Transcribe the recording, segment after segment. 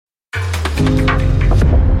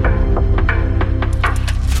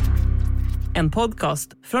En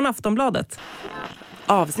podcast från Aftonbladet.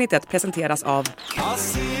 Avsnittet presenteras av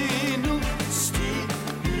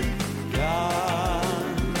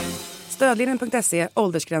Stödlinjen.se,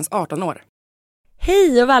 åldersgräns 18 år.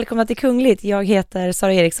 Hej och välkomna till Kungligt. Jag heter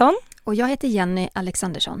Sara Ericsson. Och jag heter Jenny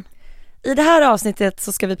Alexandersson. I det här avsnittet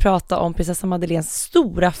så ska vi prata om prinsessan Madeleines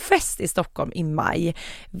stora fest i Stockholm i maj.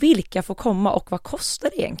 Vilka får komma och vad kostar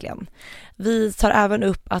det egentligen? Vi tar även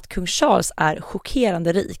upp att kung Charles är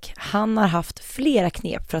chockerande rik. Han har haft flera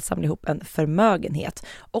knep för att samla ihop en förmögenhet.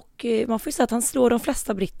 Och man får ju säga att han slår de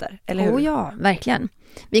flesta britter, eller hur? Ja, verkligen.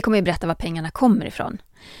 Vi kommer ju berätta var pengarna kommer ifrån.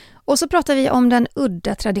 Och så pratar vi om den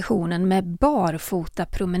udda traditionen med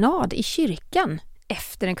barfotapromenad i kyrkan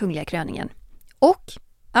efter den kungliga kröningen. Och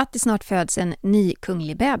att det snart föds en ny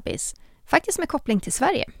kunglig bebis, faktiskt med koppling till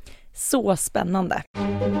Sverige. Så spännande!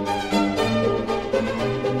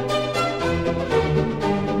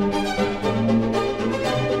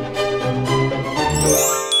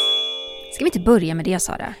 Ska vi inte börja med det,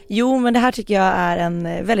 Sara? Jo, men det här tycker jag är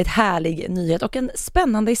en väldigt härlig nyhet och en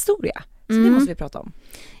spännande historia. Så det måste vi prata om.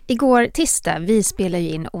 Igår tisdag, vi spelar ju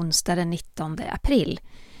in onsdag den 19 april.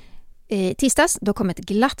 Tisdags då kom ett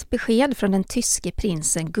glatt besked från den tyske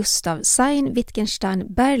prinsen Gustav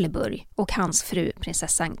Wittgenstein-Berleburg och hans fru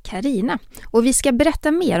prinsessan Carina. Och vi ska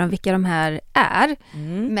berätta mer om vilka de här är,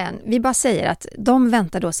 men vi bara säger att de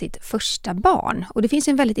väntar då sitt första barn. Och det finns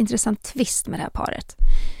en väldigt intressant twist med det här paret.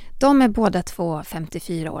 De är båda två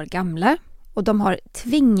 54 år gamla och de har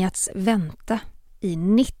tvingats vänta i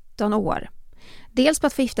 19 år. Dels på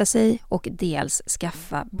att få gifta sig och dels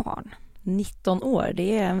skaffa barn. 19 år,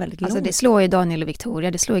 det är en väldigt lång. Alltså det slår ju Daniel och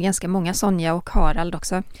Victoria, det slår ju ganska många, Sonja och Harald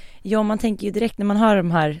också. Ja, man tänker ju direkt när man hör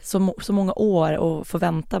de här så många år och får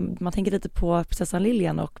vänta, man tänker lite på prinsessan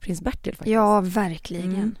Lilian och prins Bertil faktiskt. Ja,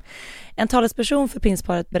 verkligen. En talesperson för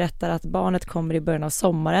prinsparet berättar att barnet kommer i början av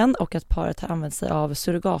sommaren och att paret har använt sig av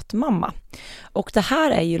surrogatmamma. Och det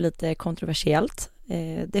här är ju lite kontroversiellt.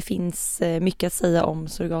 Det finns mycket att säga om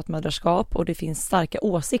surrogatmödraskap och det finns starka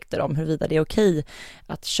åsikter om huruvida det är okej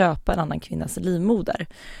att köpa en annan kvinnas livmoder.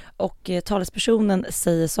 Och talespersonen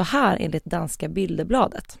säger så här enligt danska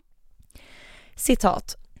Bilderbladet.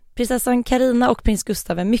 Citat. Prinsessan Carina och prins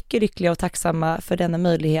Gustav är mycket lyckliga och tacksamma för denna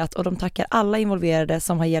möjlighet och de tackar alla involverade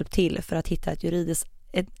som har hjälpt till för att hitta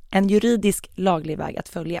en juridisk laglig väg att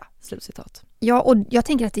följa. Slutcitat. Ja, och jag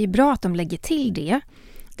tänker att det är bra att de lägger till det.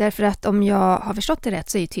 Därför att om jag har förstått det rätt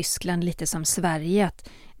så är ju Tyskland lite som Sverige. Att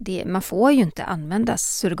man får ju inte använda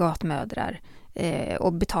surrogatmödrar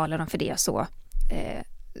och betala dem för det så.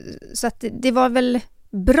 Så att det var väl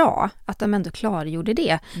bra att de ändå klargjorde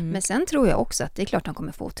det. Men sen tror jag också att det är klart att de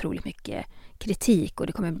kommer få otroligt mycket kritik och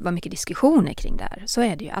det kommer vara mycket diskussioner kring det här. Så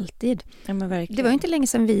är det ju alltid. Ja, men verkligen. Det var ju inte länge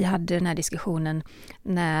sedan vi hade den här diskussionen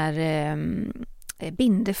när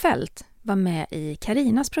Bindefeld var med i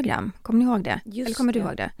Carinas program. Kommer ni ihåg det? Eller kommer du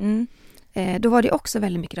ihåg det? Då var det också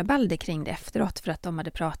väldigt mycket rabalder kring det efteråt för att de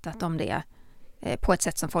hade pratat om det på ett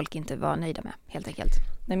sätt som folk inte var nöjda med, helt enkelt.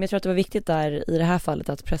 Nej, men jag tror att det var viktigt där i det här fallet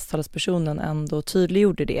att presstalespersonen ändå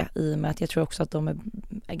tydliggjorde det i och med att jag tror också att de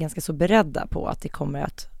är ganska så beredda på att det kommer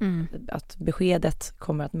att beskedet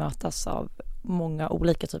kommer att mötas av många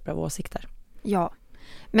olika typer av åsikter. Ja.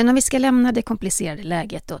 Men om vi ska lämna det komplicerade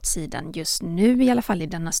läget åt sidan just nu, i alla fall i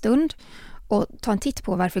denna stund, och ta en titt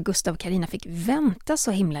på varför Gustav och Carina fick vänta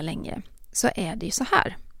så himla länge, så är det ju så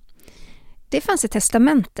här. Det fanns ett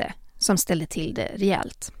testamente som ställde till det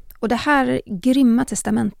rejält. Och det här grymma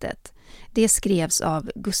testamentet, det skrevs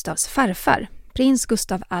av Gustavs farfar, prins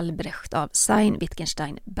Gustav Albrecht av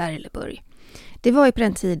Wittgenstein-Berleburg. Det var ju på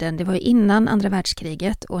den tiden, det var ju innan andra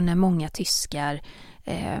världskriget och när många tyskar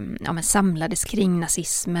samlades kring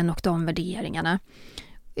nazismen och de värderingarna.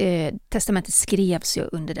 Testamentet skrevs ju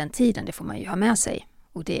under den tiden, det får man ju ha med sig.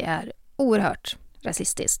 Och det är oerhört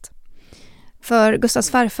rasistiskt. För Gustavs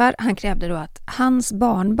farfar, han krävde då att hans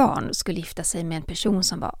barnbarn skulle gifta sig med en person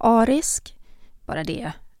som var arisk,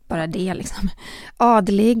 bara det liksom,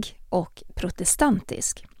 adlig och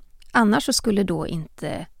protestantisk. Annars så skulle då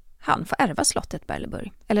inte han få ärva slottet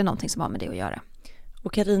Berleburg eller någonting som har med det att göra.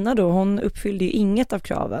 Och Carina då, hon uppfyllde ju inget av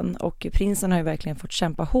kraven och prinsen har ju verkligen fått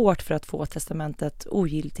kämpa hårt för att få testamentet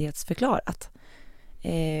ogiltighetsförklarat.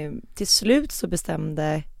 Till slut så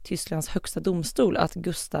bestämde Tysklands högsta domstol att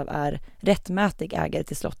Gustav är rättmätig ägare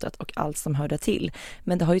till slottet och allt som hörde till.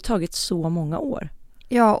 Men det har ju tagit så många år.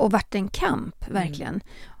 Ja, och varit en kamp, verkligen.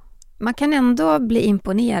 Man kan ändå bli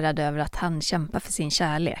imponerad över att han kämpar för sin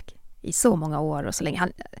kärlek. i så många år och så länge.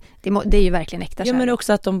 Det är ju verkligen äkta kärlek. Ja, men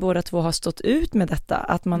också att de båda två har stått ut med detta.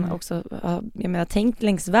 Att man också, jag menar, tänkt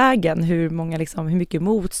längs vägen hur mycket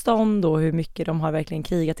motstånd och hur mycket de har verkligen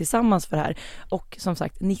krigat tillsammans för det här. Och som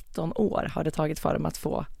sagt, 19 år har det tagit för dem att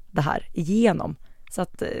få det här igenom. Så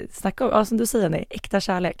att snacka om, som du säger, äkta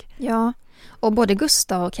kärlek. Ja, och både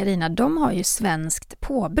Gustav och Carina, de har ju svenskt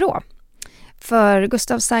påbrå. För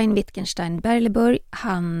Gustav Sein Wittgenstein Berleburg,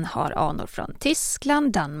 han har anor från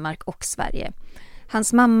Tyskland, Danmark och Sverige.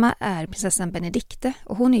 Hans mamma är prinsessan Benedikte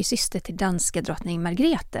och hon är ju syster till danska drottning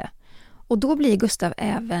Margrethe. Och då blir Gustav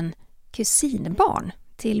även kusinbarn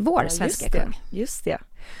till vår svenska kung. Just det.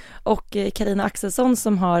 Och Carina Axelsson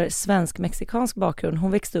som har svensk-mexikansk bakgrund,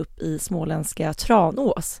 hon växte upp i småländska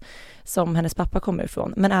Tranås som hennes pappa kommer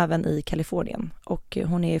ifrån, men även i Kalifornien. Och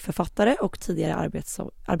hon är författare och tidigare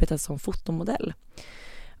arbetat som fotomodell.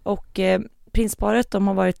 Och prinsparet, de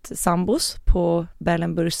har varit sambos på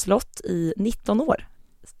Berlenburgs slott i 19 år.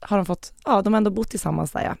 Har de fått, de har ändå bott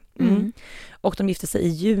tillsammans där, ja. Och de gifte sig i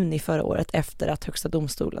juni förra året efter att högsta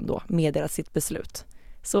domstolen då meddelat sitt beslut.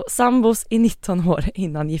 Så sambos i 19 år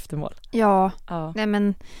innan giftermål. Ja. Nej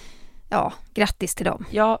men, grattis till dem.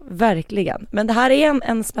 Ja, verkligen. Men det här är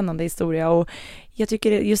en spännande historia och jag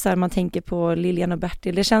tycker just här man tänker på Lilian och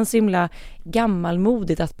Bertil. Det känns himla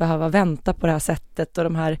gammalmodigt att behöva vänta på det här sättet och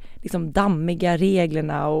de här liksom dammiga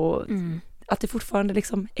reglerna och att det fortfarande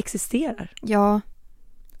liksom existerar. Ja,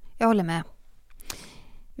 jag håller med.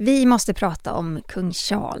 Vi måste prata om kung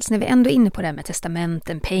Charles när vi ändå är inne på det här med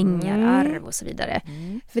testamenten, pengar, arv och så vidare.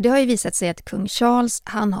 För det har ju visat sig att kung Charles,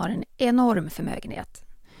 han har en enorm förmögenhet.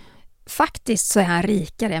 Faktiskt så är han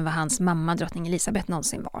rikare än vad hans mamma drottning Elisabeth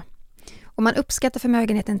någonsin var. Och man uppskattar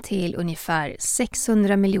förmögenheten till ungefär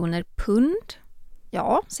 600 miljoner pund.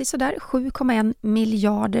 Ja, sådär 7,1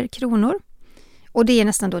 miljarder kronor. Och det är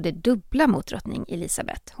nästan då det dubbla mot drottning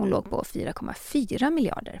Elisabeth. Hon låg på 4,4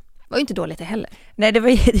 miljarder. Det var ju inte dåligt heller. Nej, det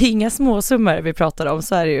är inga småsummor vi pratar om,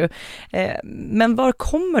 så är det ju. Men var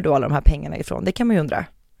kommer då alla de här pengarna ifrån? Det kan man ju undra.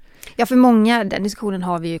 Ja, för många, den diskussionen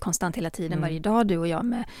har vi ju konstant hela tiden, varje dag, du och jag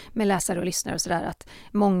med läsare och lyssnare och sådär, att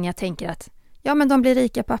många tänker att men de blir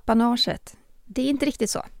rika på apanaget. Det är inte riktigt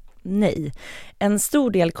så. Nej, en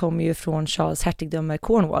stor del kommer ju från Charles hertigdöme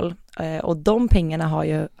Cornwall och de pengarna har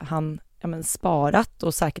ju han sparat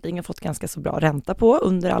och säkert fått ganska så bra ränta på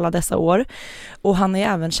under alla dessa år. Och han har ju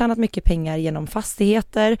även tjänat mycket pengar genom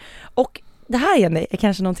fastigheter. Och det här, Jenny, är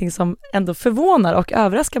kanske någonting som ändå förvånar och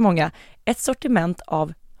överraskar många. Ett sortiment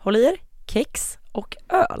av, håll i er, kex och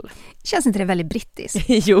öl. Känns inte det väldigt brittiskt?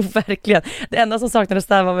 Jo, verkligen. Det enda som saknades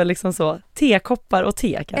där var väl liksom så tekoppar och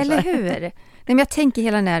te kanske. Eller hur? Nej, men jag tänker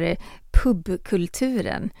hela den här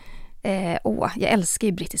pubkulturen. Jag älskar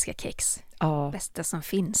ju brittiska kex. Bästa som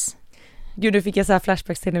finns. Gud, nu fick jag så här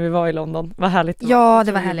flashbacks till när vi var i London. Vad härligt. Ja,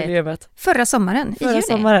 det var härligt. Förra sommaren, i juni.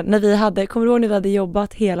 När vi kommer du ihåg när vi hade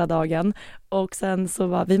jobbat hela dagen och sen så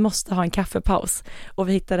var vi måste ha en kaffepaus. Och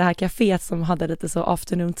vi hittade det här kaféet som hade lite så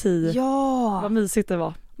afternoon tea. Ja! Vad mysigt det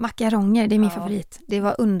var. Makaronger, det är min favorit. Det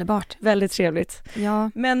var underbart. Väldigt trevligt.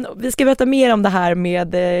 Ja. Men vi ska berätta mer om det här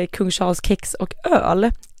med kung Charles kex och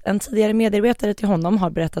öl. En tidigare medarbetare till honom har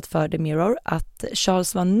berättat för The Mirror att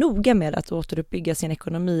Charles var noga med att återuppbygga sin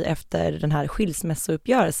ekonomi efter den här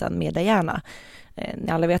skilsmässouppgörelsen med Diana.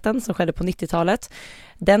 Ni alla vet den, som skedde på 90-talet.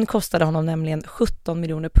 Den kostade honom nämligen 17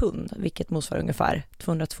 miljoner pund, vilket motsvarar ungefär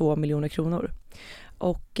 202 miljoner kronor.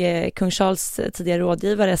 Och kung Charles tidigare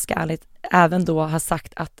rådgivare ska även då ha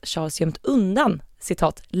sagt att Charles gömt undan,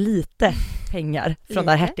 citat, lite pengar från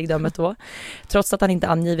det här hertigdömet då. Trots att han inte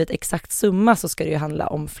angivit exakt summa så ska det ju handla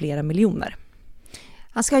om flera miljoner.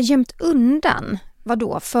 Han ska ha gömt undan,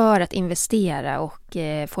 vadå? För att investera och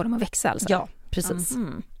få dem att växa alltså? Ja, precis.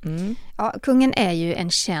 Ja, kungen är ju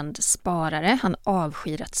en känd sparare. Han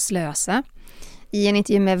avskyr att slösa. I en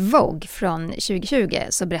intervju med Vogue från 2020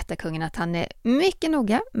 så berättar kungen att han är mycket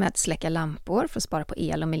noga med att släcka lampor för att spara på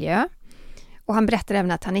el och miljö. Och han berättar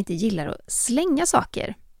även att han inte gillar att slänga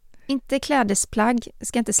saker. Inte klädesplagg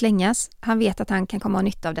ska inte slängas. Han vet att han kan komma att ha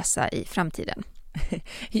nytta av dessa i framtiden.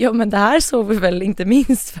 Ja, men det här såg vi väl inte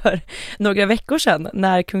minst för några veckor sedan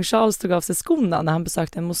när kung Charles tog av sig skorna när han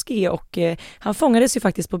besökte en moské och han fångades ju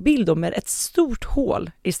faktiskt på bild då med ett stort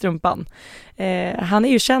hål i strumpan. Han är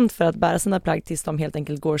ju känd för att bära sina plagg tills de helt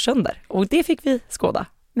enkelt går sönder och det fick vi skåda.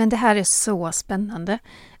 Men det här är så spännande.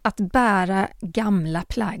 Att bära gamla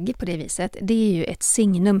plagg på det viset, det är ju ett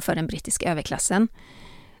signum för den brittiska överklassen.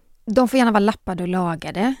 De får gärna vara lappade och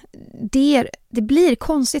lagade. Det blir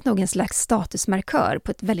konstigt nog en slags statusmarkör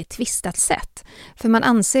på ett väldigt tvistat sätt. För man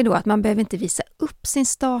anser då att man behöver inte visa upp sin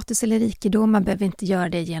status eller rikedom. Man behöver inte göra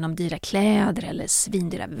det genom dyra kläder eller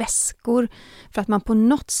svindyra väskor. För att man på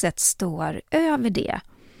något sätt står över det.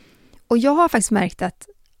 Och jag har faktiskt märkt att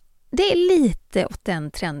det är lite åt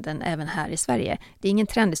den trenden även här i Sverige. Det är ingen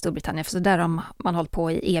trend i Storbritannien, för så där har man hållit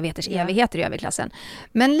på i evigheter i överklassen.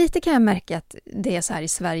 Men lite kan jag märka att det är så här i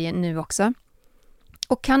Sverige nu också.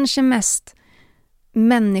 Och kanske mest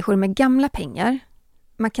människor med gamla pengar.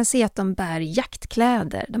 Man kan se att de bär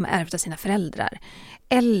jaktkläder, de har ärvt av sina föräldrar.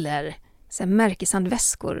 Eller så här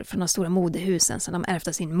märkeshandväskor från de stora modehusen som de ärvt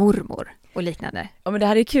av sin mormor och liknande. Ja, men det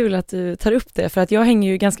här är kul att du tar upp det, för att jag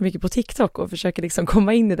hänger ju ganska mycket på TikTok och försöker liksom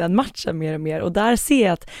komma in i den matchen mer och mer, och där ser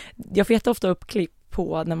jag att jag får jätteofta upp klipp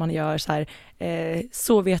på när man gör så här,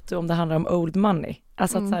 så vet du om det handlar om old money.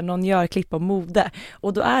 Alltså att så här, någon gör klipp om mode,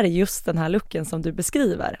 och då är det just den här looken som du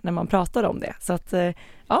beskriver när man pratar om det. Så att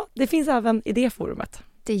ja, det finns även i det forumet.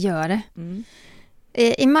 Det gör det.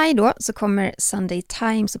 I maj då så kommer Sunday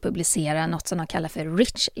Times att publicera något som de kallar för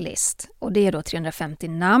Rich List. Och det är då 350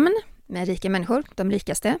 namn med rika människor, de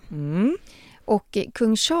rikaste. Och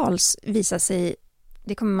kung Charles visar sig,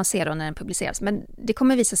 det kommer man se då när den publiceras, men det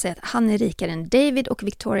kommer visa sig att han är rikare än David och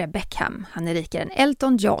Victoria Beckham. Han är rikare än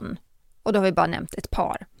Elton John. Och då har vi bara nämnt ett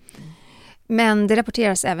par. Men det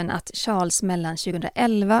rapporteras även att Charles mellan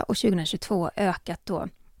 2011 och 2022 ökat då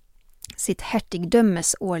sitt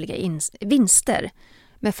hertigdömes årliga vinster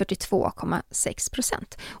med 42,6%.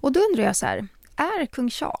 Och då undrar jag så här, är kung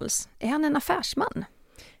Charles, är han en affärsman?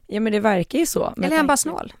 Ja, men det verkar ju så. Eller är han bara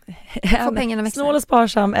snål? Får pengarna växa? Snål och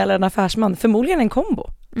sparsam eller en affärsman. Förmodligen en kombo,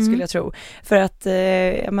 skulle jag tro. För att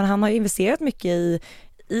han har investerat mycket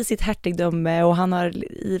i sitt hertigdöme, och han har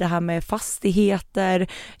i det här med fastigheter,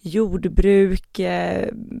 jordbruk,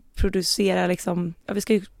 producera liksom, ja, vi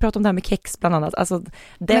ska ju prata om det här med kex bland annat. Alltså,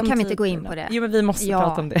 men kan vi inte gå in på det? Jo, men vi måste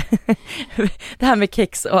prata om det. Det här med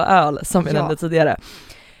kex och öl som vi nämnde tidigare.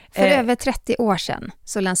 För över 30 år sedan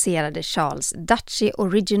så lanserade Charles Duchy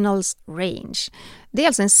Originals Range. Det är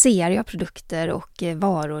alltså en serie av produkter och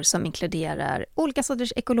varor som inkluderar olika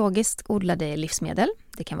sorters ekologiskt odlade livsmedel.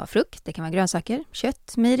 Det kan vara frukt, det kan vara grönsaker,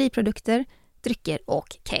 kött, mejeriprodukter, drycker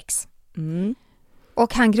och kex.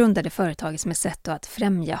 Och han grundade företaget som ett sätt att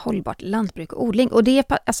främja hållbart lantbruk och odling. Och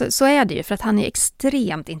det, alltså, så är det ju, för att han är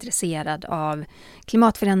extremt intresserad av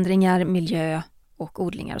klimatförändringar, miljö och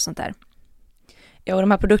odlingar och sånt där. Ja, och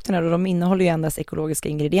de här produkterna då, de innehåller ju endast ekologiska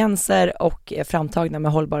ingredienser och är framtagna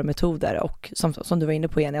med hållbara metoder, och som du var inne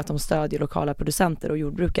på igen, är att de stödjer lokala producenter och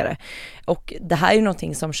jordbrukare. Och det här är ju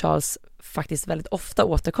någonting som Charles faktiskt väldigt ofta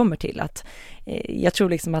återkommer till, att jag tror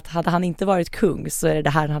liksom att hade han inte varit kung så är det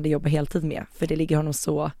här han hade jobbat heltid med, för det ligger honom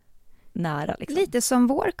så nära. Liksom. Lite som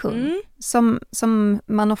vår kung, som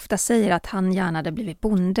man ofta säger att han gärna hade blivit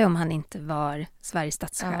bonde om han inte var Sveriges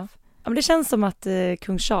statschef. Ja. Ja, men det känns som att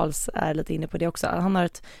kung Charles är lite inne på det också. Han har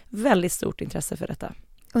ett väldigt stort intresse för detta.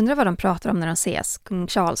 Undrar vad de pratar om när de ses, kung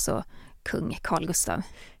Charles och kung Carl Gustaf.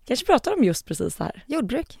 Kanske pratar de just precis det här.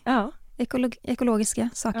 Jordbruk. Ja. Ekologiska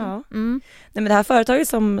saker. Ja. Nej, men det här företaget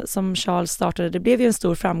som Charles startade, det blev ju en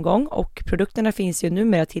stor framgång, och produkterna finns ju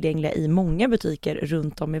numera tillgängliga i många butiker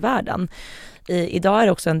runt om i världen. Idag är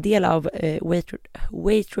det också en del av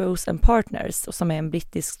Waitrose & Partners, som är en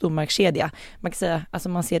brittisk stormarknadskedja. Man kan säga, alltså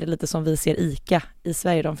man ser det lite som vi ser ICA i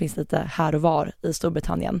Sverige, de finns lite här och var i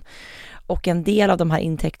Storbritannien. Och en del av de här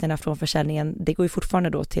intäkterna från försäljningen, det går ju fortfarande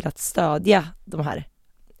då till att stödja de här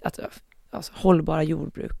alltså hållbara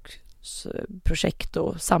jordbruksprojekt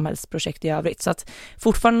och samhällsprojekt i övrigt. Så att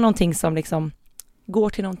fortfarande någonting som liksom går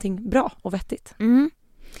till någonting bra och vettigt.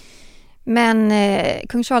 Men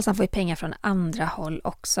kung Charles får ju pengar från andra håll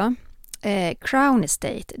också. Crown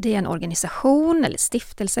Estate, det är en organisation eller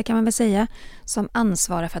stiftelse kan man väl säga, som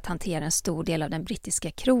ansvarar för att hantera en stor del av den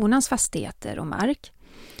brittiska kronans fastigheter och mark.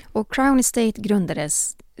 Och Crown Estate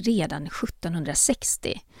grundades redan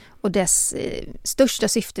 1760, och dess största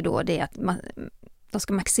syfte då det är att de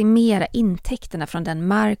ska maximera intäkterna från den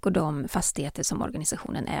mark och de fastigheter som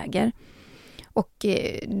organisationen äger. Och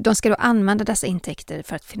de ska då använda dessa intäkter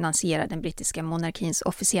för att finansiera den brittiska monarkins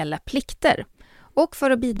officiella plikter och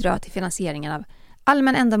för att bidra till finansieringen av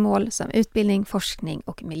allmän ändamål som utbildning, forskning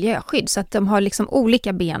och miljöskydd. Så att de har liksom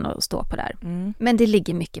olika ben att stå på där. Men det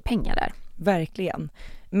ligger mycket pengar där. Verkligen.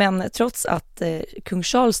 Men trots att kung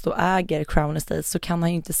Charles då äger Crown Estate så kan han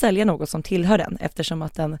ju inte sälja något som tillhör den eftersom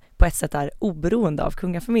att den på ett sätt är oberoende av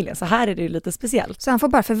kungafamiljen. Så här är det ju lite speciellt. Så han får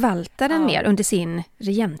bara förvalta den mer under sin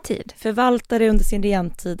regenttid? Förvalta det under sin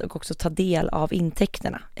regenttid och också ta del av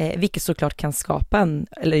intäkterna. Vilket såklart kan skapa en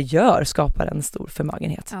stor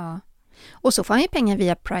förmögenhet. Ja. Och så får han ju pengar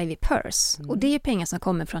via private purse. Och det är ju pengar som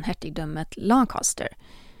kommer från hertigdömet Lancaster.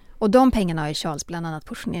 Och de pengarna har ju Charles bland annat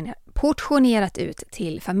portionerat ut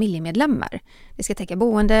till familjemedlemmar. Det ska täcka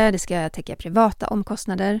boende, det ska täcka privata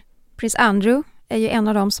omkostnader. Prins Andrew är ju en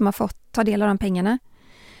av dem som har fått ta del av de pengarna.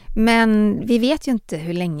 Men vi vet ju inte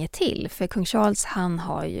hur länge till, för kung Charles han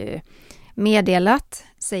har ju meddelat,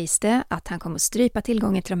 sägs det, att han kommer att strypa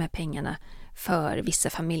tillgången till de här pengarna för vissa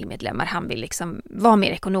familjemedlemmar. Han vill liksom vara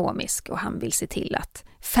mer ekonomisk och han vill se till att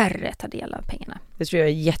färre tar del av pengarna. Det tror jag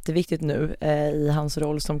är jätteviktigt nu i hans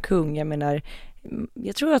roll som kung.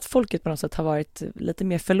 Jag tror att folket på något sätt har varit lite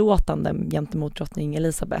mer förlåtande gentemot drottning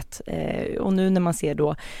Elizabeth. Och nu när man ser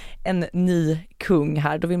då en ny kung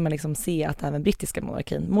här, då vill man liksom se att även brittiska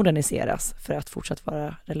monarkin moderniseras för att fortsatt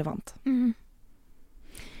vara relevant. Mm.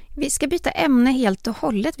 Vi ska byta ämne helt och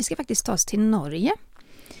hållet. Vi ska faktiskt ta oss till Norge.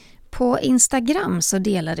 På Instagram så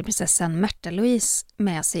delade prinsessan Märta-Louise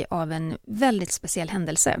med sig av en väldigt speciell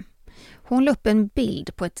händelse. Hon la upp en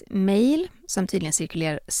bild på ett mejl som tydligen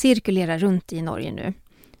cirkulerar runt i Norge nu.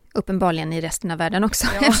 Uppenbarligen i resten av världen också,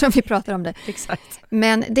 eftersom vi pratar om det. Exakt.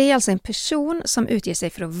 Men det är alltså en person som utger sig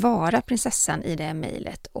för att vara prinsessan i det här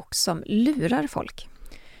mejlet och som lurar folk.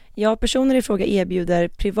 Ja, personer i fråga erbjuder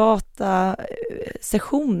privata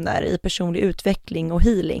sessioner i personlig utveckling och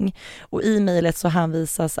healing. Och i mejlet så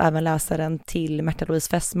hänvisas även läsaren till Märta-Louise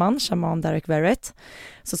fästman, shaman Derek Verrett.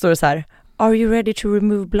 Så står det så här: Are you ready to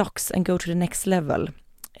remove blocks and go to the next level?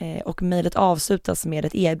 Och mejlet avslutas med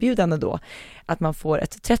ett erbjudande då att man får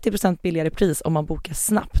ett 30% billigare pris om man bokar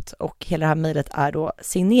snabbt. Och hela det här mejlet är då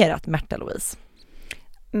signerat Märta-Louise.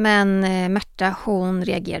 Men Märta, hon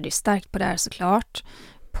reagerade ju starkt på det här såklart.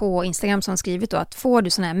 På Instagram som skrivit då att får du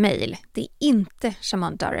sån här mejl, det är inte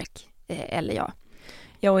shaman Derek eller jag.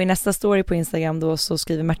 Ja, och i nästa story på Instagram då så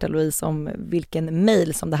skriver Märta-Louise om vilken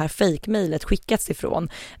mejl som det här fake-mejlet skickats ifrån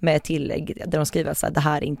med tillägg där de skriver så här: det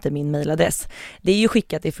här är inte min mejladress. Det är ju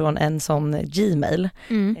skickat ifrån en sån Gmail.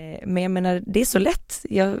 Men jag menar, det är så lätt.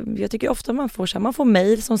 Jag tycker ofta man får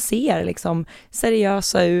mejl som ser liksom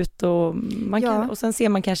seriösa ut och och sen ser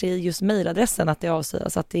man kanske i just mejladressen att det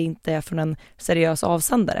avslöjas att det inte är från en seriös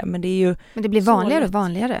avsändare. Men det blir vanligare och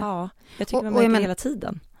vanligare. Ja, jag tycker man märker hela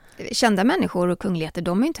tiden. Kända människor och kungligheter,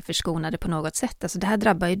 de är inte förskonade på något sätt. Alltså det här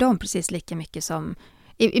drabbar ju dem precis lika mycket som,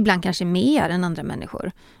 ibland kanske mer än andra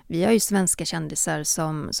människor. Vi har ju svenska kändisar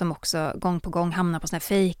som också gång på gång hamnar på såna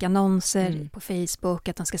här fake-annonser på Facebook,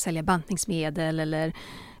 att de ska sälja bantningsmedel eller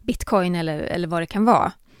bitcoin eller vad det kan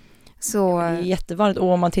vara. Så det är jättevanligt, och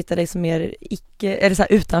om man tittar liksom mer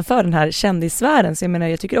utanför den här kändissfären, så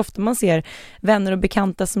jag tycker ofta man ser vänner och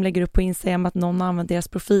bekanta som lägger upp på Instagram att någon har använt deras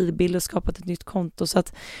profilbild och skapat ett nytt konto, så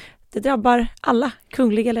att det drabbar alla,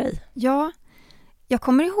 kungliga eller ej. Ja, jag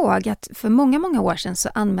kommer ihåg att för många år sedan så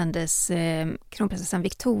användes kronprinsessan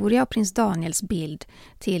Victoria och prins Daniels bild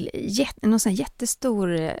till någon sån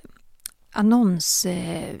jättestor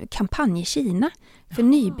annonskampanj i Kina för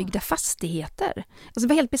nybyggda fastigheter. Alltså det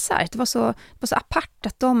var helt bisarrt. Det var så apart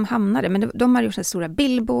att de hamnade. Men de hade gjort så stora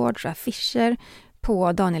billboards och affischer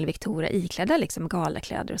på Daniel och Victoria iklädda liksom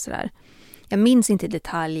galakläder och sådär. Jag minns inte i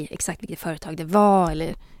detalj exakt vilket företag det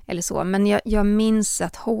var eller så. Men jag minns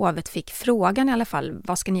att hovet fick frågan i alla fall.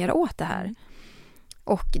 Vad ska ni göra åt det här?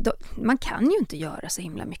 Och man kan ju inte göra så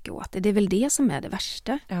himla mycket åt det. Det är väl det som är det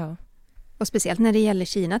värsta. Ja. Och speciellt när det gäller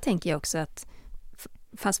Kina tänker jag också att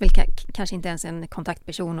fanns väl kanske inte ens en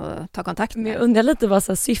kontaktperson att ta kontakt med. Men jag undrar lite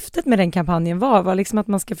vad syftet med den kampanjen var liksom att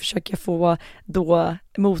man ska försöka få då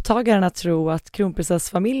mottagaren att tro att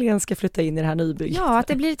kronprinsessfamiljen ska flytta in i det här nybygget. Ja, att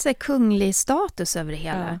det blir lite så här kunglig status över det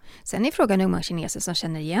hela. Ja. Sen är frågan hur många kineser som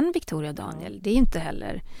känner igen Victoria och Daniel. Det är inte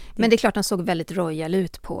heller. Men det är klart de såg väldigt royal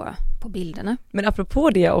ut på bilderna. Men apropå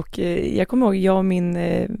det, och jag kommer ihåg jag och min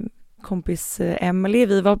kompis Emily,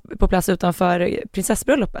 vi var på plats utanför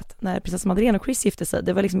prinsessbröllopet när prinsessan Madeleines och Chris gifte sig.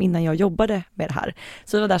 Det var liksom innan jag jobbade med det här.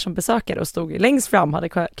 Så vi var där som besökare och stod längst fram,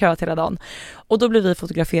 hade köat hela dagen. Och då blev vi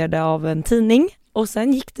fotograferade av en tidning och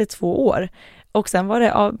sen gick det 2 år. Och sen var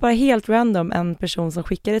det bara helt random en person som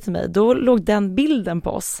skickade till mig. Då låg den bilden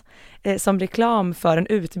på oss som reklam för en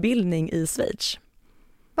utbildning i Schweiz.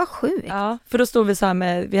 Vad sjukt. Ja, för då stod vi så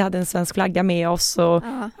här vi hade en svensk flagga med oss och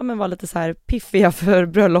var lite så här piffiga för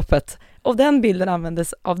bröllopet. Och den bilden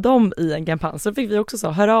användes av dem i en kampanj. Så fick vi också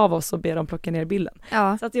höra av oss och be dem plocka ner bilden.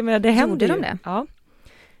 Ja. Så att det hände. Gjorde de det? Ja.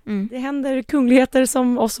 Det händer kungligheter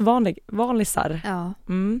som oss vanlisar. Ja.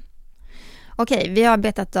 Okej, vi har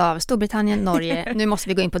betat av Storbritannien, Norge. Nu måste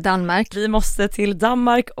vi gå in på Danmark. Vi måste till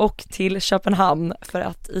Danmark och till Köpenhamn för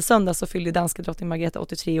att i söndag så fyllde danska drottning Margrethe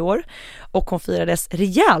 83 år och hon firades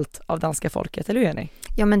rejält av danska folket, eller hur Jenny?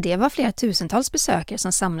 Ja, men det var flera tusentals besökare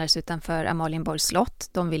som samlades utanför Amalienborgs slott.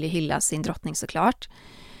 De ville hylla sin drottning såklart.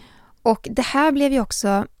 Och det här blev ju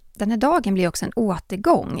också, den här dagen blev också en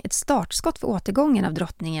återgång, ett startskott för återgången av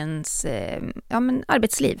drottningens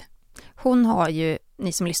arbetsliv. Hon har ju,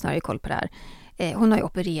 ni som lyssnar har ju koll på det här, hon har ju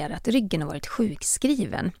opererat ryggen och varit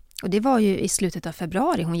sjukskriven. Och det var ju i slutet av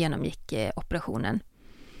februari hon genomgick operationen.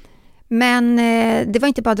 Men det var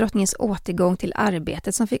inte bara drottningens återgång till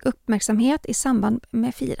arbetet som fick uppmärksamhet i samband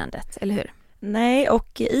med firandet, eller hur? Nej,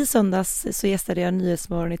 och i söndags så gästade jag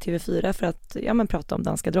Nyhetsmorgon i TV4 för att prata om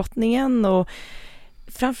danska drottningen och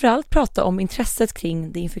framförallt prata om intresset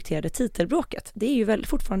kring det infekterade titelbråket. Det är ju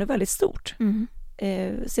fortfarande väldigt stort.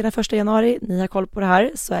 Sedan 1 januari, ni har koll på det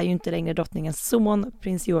här, så är ju inte längre drottningens son,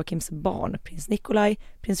 prins Joachims barn, prins Nikolaj,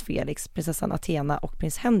 prins Felix, prinsessan Athena och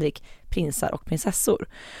prins Henrik prinsar och prinsessor.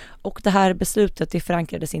 Och det här beslutet det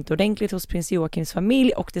förankrades inte ordentligt hos prins Joachims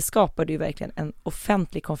familj och det skapade ju verkligen en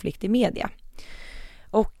offentlig konflikt i media.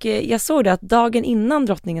 Och jag såg det att dagen innan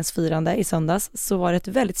drottningens firande i söndags så var det ett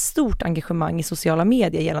väldigt stort engagemang i sociala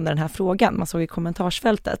medier gällande den här frågan. Man såg i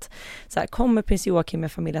kommentarsfältet så här, kommer prins Joachim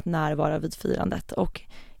med familj att närvara vid firandet? Och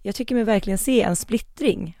jag tycker mig verkligen se en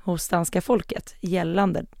splittring hos danska folket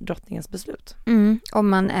gällande drottningens beslut. Om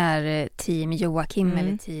man är team Joachim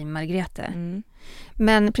eller team Margrethe.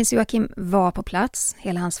 Men prins Joachim var på plats,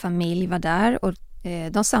 hela hans familj var där och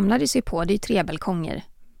de samlades ju på, det är ju 3 balkonger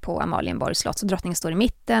på Amalienborgs slott. Så drottningen står i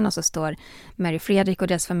mitten och så står Mary Fredrik och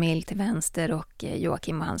deras familj till vänster och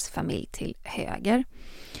Joachim och hans familj till höger.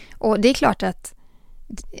 Och det är klart att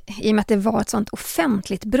i och med att det var ett sånt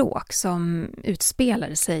offentligt bråk som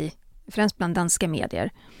utspelade sig främst bland danska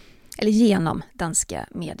medier eller genom danska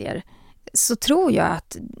medier så tror jag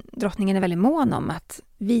att drottningen är väldigt mån om att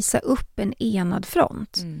visa upp en enad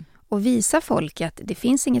front. Och visa folk att det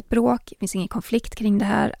finns inget bråk, det finns ingen konflikt kring det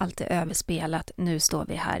här, allt är överspelat, nu står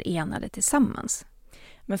vi här enade tillsammans.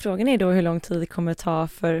 Men frågan är då hur lång tid det kommer ta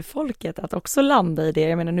för folket att också landa i det.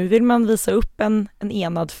 Jag menar, nu vill man visa upp en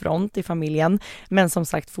enad front i familjen, men som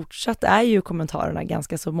sagt fortsatt är ju kommentarerna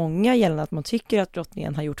ganska så många gällande att man tycker att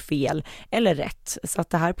drottningen har gjort fel eller rätt. Så att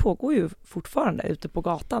det här pågår ju fortfarande ute på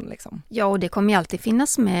gatan liksom. Ja, och det kommer ju alltid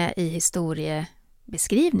finnas med i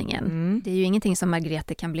historiebeskrivningen. Det är ju ingenting som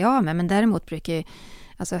Margrethe kan bli av med, men däremot brukar ju,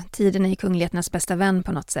 alltså tiden är ju kungligheternas bästa vän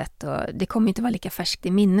på något sätt och det kommer inte vara lika färskt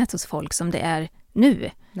i minnet hos folk som det är nu.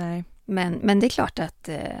 Nej. Men det är klart att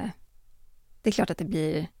det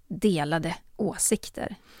blir delade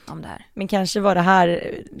åsikter om det här. Men kanske var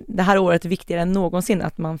det här året viktigare än någonsin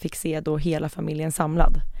att man fick se då hela familjen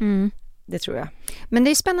samlad. Det tror jag. Men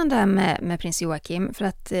det är spännande med prins Joachim för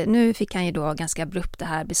att nu fick han ju då ganska abrupt det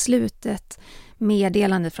här beslutet,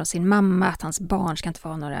 meddelandet från sin mamma att hans barn ska inte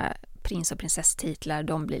få några prins- och prinsesstitlar,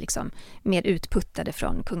 de blir liksom mer utputtade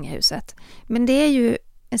från kungahuset. Men det är ju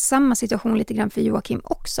samma situation lite grann för Joachim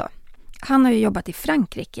också. Han har ju jobbat i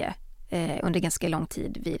Frankrike under ganska lång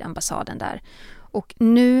tid vid ambassaden där. Och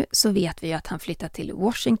nu så vet vi ju att han flyttar till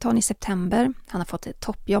Washington i september. Han har fått ett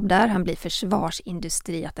toppjobb där. Han blir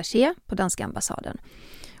försvarsindustriattaché på danska ambassaden.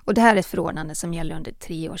 Och det här är ett förordnande som gäller under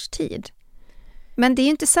 3 års tid. Men det är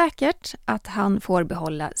inte säkert att han får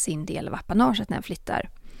behålla sin del av apanaget när han flyttar.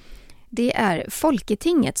 Det är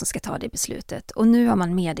Folketinget som ska ta det beslutet. Och nu har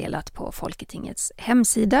man meddelat på Folketingets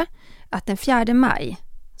hemsida att den 4 maj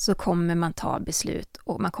så kommer man ta beslut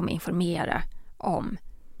och man kommer informera om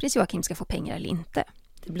prins Joachim ska få pengar eller inte.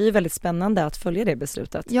 Det blir väldigt spännande att följa det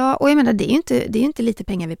beslutet. Ja, och jag menar det är ju inte lite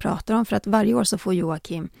pengar vi pratar om för att varje år så får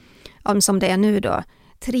Joachim, som det är nu då,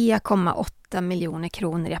 3,8 miljoner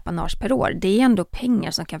kronor i apanage per år. Det är ändå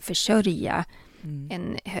pengar som kan försörja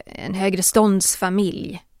en högre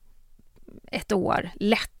ståndsfamilj ett år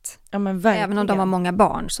lätt. Ja, men verkligen. Även om de har många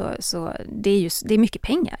barn så det är mycket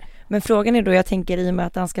pengar. Men frågan är då, jag tänker i och med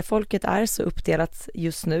att danska folket är så uppdelat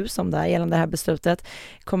just nu som det är gällande det här beslutet,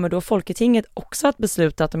 kommer då Folketinget också att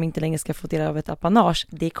besluta att de inte längre ska få del av ett apanage?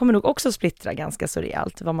 Det kommer nog också splittra ganska så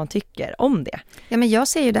rejält vad man tycker om det. Ja, men jag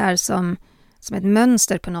ser ju det här som ett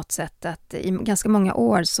mönster på något sätt att i ganska många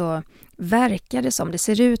år så verkar det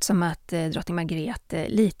ser ut som att drottning Margrethe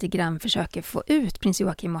lite grann försöker få ut prins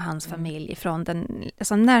Joachim och hans familj från den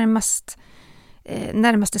alltså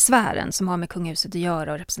närmaste sfären som har med kungahuset att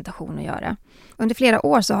göra och representation att göra. Under flera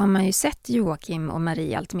år så har man ju sett Joachim och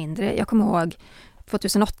Marie allt mindre. Jag kommer ihåg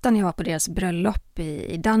 2008 när jag var på deras bröllop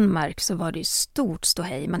i Danmark så var det ju stort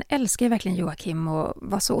ståhej. Man älskar ju verkligen Joakim och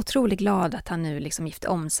var så otroligt glad att han nu liksom gifte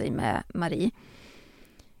om sig med Marie.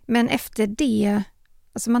 Men efter det,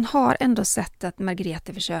 alltså man har ändå sett att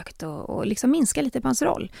Margrethe försökt att liksom minska lite på hans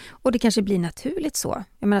roll. Och det kanske blir naturligt så.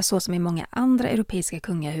 Jag menar så som i många andra europeiska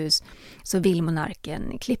kungahus så vill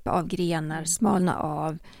monarken klippa av grenar, smalna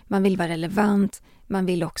av. Man vill vara relevant, man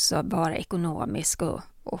vill också vara ekonomisk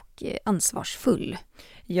och ansvarsfull.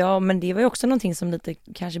 Ja, men det var ju också någonting som lite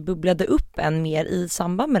kanske bubblade upp än mer i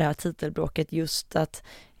samband med det här titelbråket, just att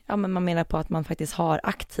men man menar på att man faktiskt har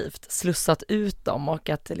aktivt slussat ut dem och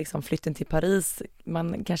att liksom flytten till Paris,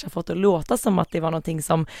 man kanske har fått att låta som att det var någonting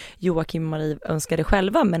som Joakim och Marie önskade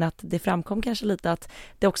själva, men att det framkom kanske lite att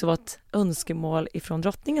det också var ett önskemål ifrån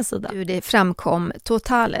drottningens sida. Det framkom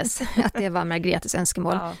totales att det var Margrethes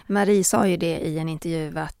önskemål. Ja. Marie sa ju det i en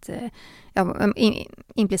intervju att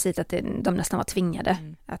implicit att de nästan var tvingade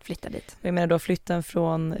att flytta dit. Jag menar då flytten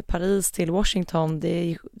från Paris till Washington,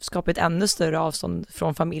 det skapar ett ännu större avstånd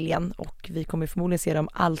från familjen och vi kommer förmodligen se dem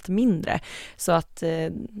allt mindre. Så att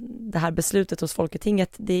det här beslutet hos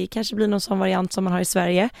Folketinget, det kanske blir någon sån variant som man har i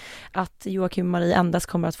Sverige, att Joakim och Marie endast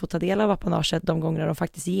kommer att få ta del av apanaget de gånger de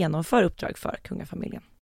faktiskt genomför uppdrag för kungafamiljen.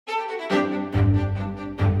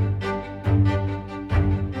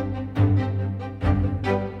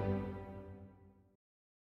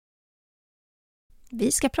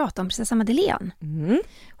 Vi ska prata om prinsessan Madeleine.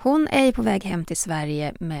 Hon är ju på väg hem till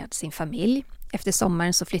Sverige med sin familj. Efter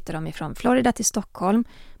sommaren så flyttar de ifrån Florida till Stockholm.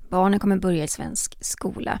 Barnen kommer börja i svensk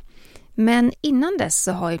skola. Men innan dess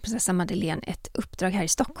så har ju prinsessan Madeleine ett uppdrag här i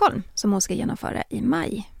Stockholm som hon ska genomföra i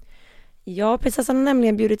maj. Ja, prinsessan har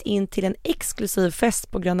nämligen bjudit in till en exklusiv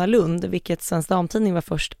fest på Gröna Lund, vilket Svensk Damtidning var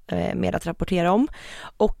först med att rapportera om.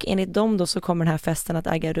 Och enligt dem då så kommer den här festen att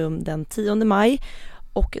äga rum den 10 maj.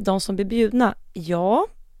 Och de som blir bjudna, ja,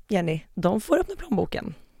 Jenny, de får öppna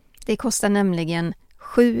plånboken. Det kostar nämligen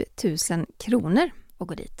 7 000 kronor att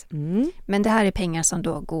gå dit. Men det här är pengar som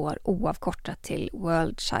då går oavkortat till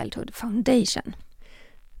World Childhood Foundation.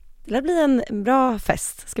 Det lär bli en bra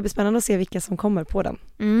fest. Ska bli spännande att se vilka som kommer på den.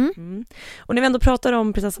 Och när vi ändå pratar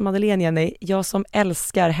om prinsessan Madeleine, Jenny, jag som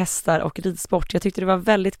älskar hästar och ridsport, jag tyckte det var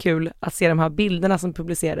väldigt kul att se de här bilderna som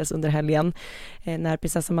publicerades under helgen när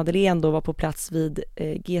prinsessan Madeleine då var på plats vid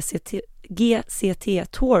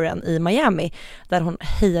GCT-touren i Miami, där hon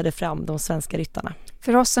hejade fram de svenska ryttarna.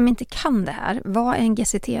 För oss som inte kan det här, vad är en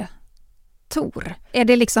GCT-tour? Är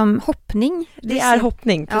det liksom hoppning? Det är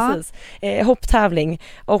hoppning, precis. Ja. Hopptävling.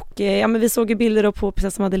 Och men vi såg ju bilder då på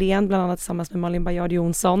prinsessan Madeleine, bland annat tillsammans med Malin Bajard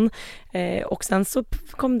Jonsson. Och sen så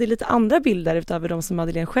kom det lite andra bilder utöver de som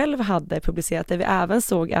Madeleine själv hade publicerat, där vi även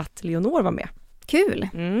såg att Leonor var med. Kul!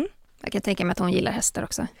 Jag kan tänka mig att hon gillar hästar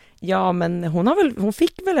också. Ja, men hon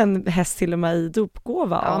fick väl en häst till och med i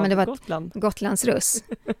dopgåva av men det var Gotland. Gotlandsruss.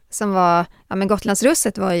 Som var, men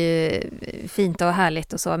Gotlandsrusset var ju fint och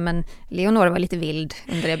härligt och så, men Leonor var lite vild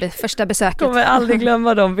under det första besöket. Jag kommer aldrig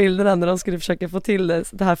glömma de bilderna när de skulle försöka få till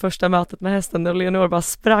det här första mötet med hästen, och Leonor bara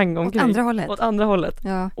sprang omkring. Åt andra hållet.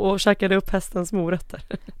 Ja. Och käkade upp hästens morötter.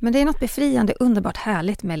 Men det är något befriande, underbart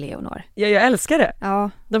härligt med Leonor. Ja, jag älskar det. Ja.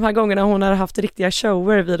 De här gångerna hon har haft riktiga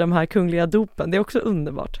shower vid de här kungliga dopen, det är också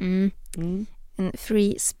underbart. En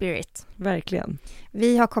free spirit. Verkligen.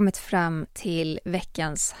 Vi har kommit fram till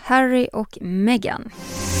veckans Harry och Meghan.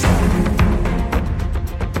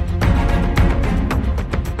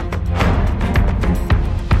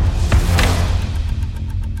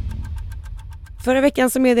 Förra veckan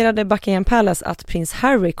så meddelade Buckingham Palace att prins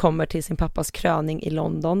Harry kommer till sin pappas kröning i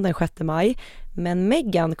London den 6 maj. Men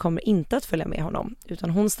Meghan kommer inte att följa med honom, utan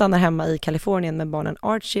hon stannar hemma i Kalifornien med barnen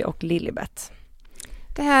Archie och Lilibet.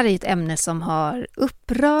 Det här är ett ämne som har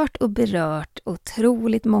upprört och berört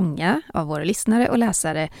otroligt många av våra lyssnare och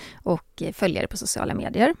läsare och följare på sociala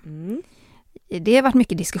medier. Det har varit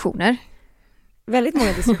mycket diskussioner. Väldigt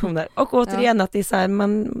många diskussioner. Och återigen att det är så här,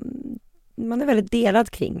 man är väldigt delad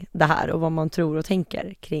kring det här och vad man tror och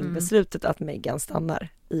tänker kring beslutet att Meghan stannar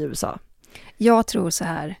i USA. Jag tror så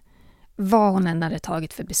här. Vad hon än hade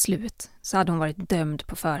tagit för beslut så hade hon varit dömd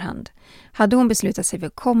på förhand. Hade hon beslutat sig för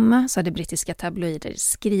att komma så hade brittiska tabloider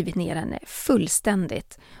skrivit ner henne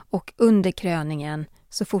fullständigt. Och under kröningen,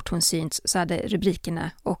 så fort hon synts, så hade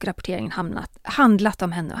rubrikerna och rapporteringen handlat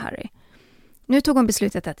om henne och Harry. Nu tog hon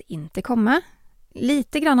beslutet att inte komma.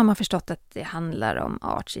 Lite grann har man förstått att det handlar om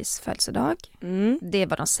Archies födelsedag. Det är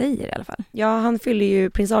vad de säger i alla fall. Ja,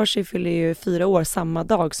 prins Archie fyller ju 4 år samma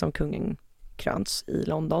dag som kungen kröns i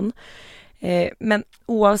London. Men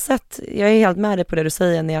oavsett, jag är helt med dig på det du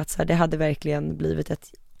säger, att så här, det hade verkligen blivit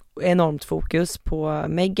ett enormt fokus på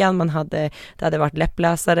Meghan. Det hade varit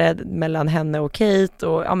läppläsare mellan henne och Kate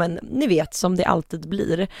och ja, men ni vet som det alltid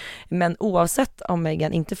blir. Men oavsett om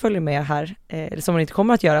Meghan inte följer med här, eller som hon inte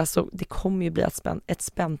kommer att göra, så det kommer ju bli ett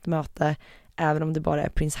spänt möte, även om det bara är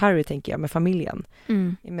prins Harry, tänker jag, med familjen.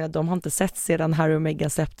 Jag menar, de har inte sett sedan Harry och Meghan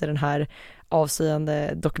släppte den här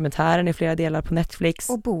avslöjande dokumentären i flera delar på Netflix.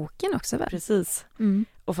 Och boken också väl? Precis.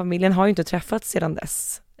 Och familjen har ju inte träffats sedan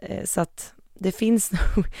dess. Så att det finns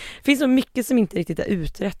nog mycket som inte riktigt är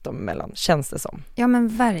utrett om mellan, känns det som. Ja, men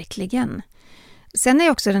verkligen. Sen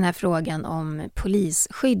är också den här frågan om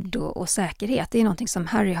polisskydd och säkerhet. Det är någonting som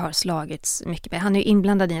Harry har slagits mycket med. Han är ju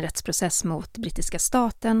inblandad i en rättsprocess mot brittiska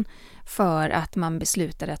staten för att man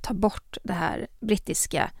beslutade att ta bort det här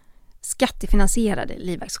brittiska skattefinansierade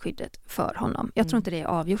livvaktsskyddet för honom. Jag tror inte det är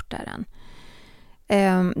avgjort där än.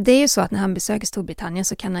 Det är ju så att när han besöker Storbritannien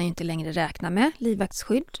så kan han ju inte längre räkna med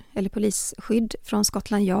livvaktsskydd eller polisskydd från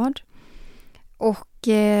Scotland Yard. Och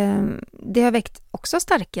det har väckt också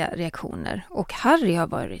starka reaktioner och Harry har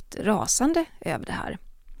varit rasande över det här.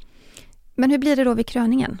 Men hur blir det då vid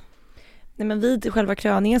kröningen? Nej, men vid själva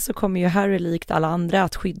kröningen så kommer ju Harry likt alla andra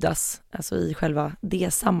att skyddas, alltså i själva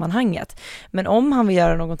det sammanhanget. Men om han vill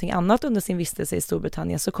göra någonting annat under sin vistelse i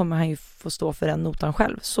Storbritannien så kommer han ju få stå för den notan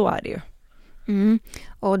själv, så är det ju.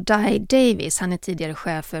 Och Di Davis, han är tidigare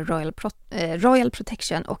chef för Royal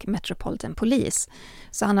Protection och Metropolitan Police.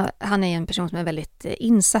 Så han är en person som är väldigt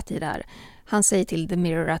insatt i det här. Han säger till The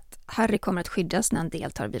Mirror att Harry kommer att skyddas när han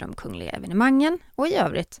deltar vid de kungliga evenemangen och i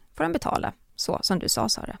övrigt får han betala, så som du sa,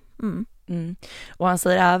 Sara. Och han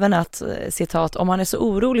säger även att, citat, om han är så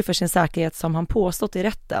orolig för sin säkerhet som han påstått i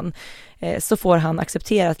rätten så får han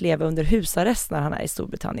acceptera att leva under husarrest när han är i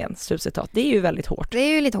Storbritannien, slutcitat. Det är ju väldigt hårt. Det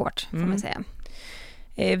är ju lite hårt, får man säga.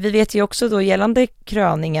 Vi vet ju också då gällande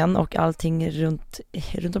kröningen och allting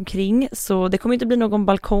runt omkring, så det kommer inte bli någon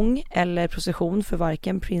balkong eller procession för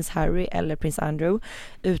varken prins Harry eller prins Andrew,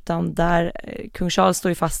 utan där kung Charles står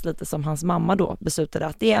ju fast lite som hans mamma då beslutade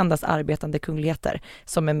att det är endast arbetande kungligheter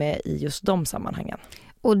som är med i just de sammanhangen.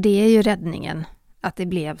 Och det är ju räddningen, att det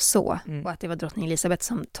blev så och att det var drottning Elizabeth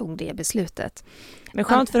som tog det beslutet. Men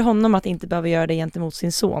skönt för honom att inte behöva göra det gentemot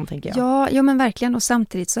sin son, tänker jag. Ja, men verkligen, och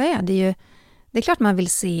samtidigt så är det ju, det är klart man vill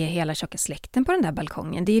se hela tjocka släkten på den där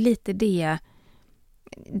balkongen. Det är ju lite det.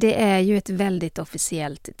 Det är ju ett väldigt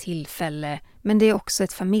officiellt tillfälle, men det är också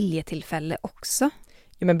ett familjetillfälle också.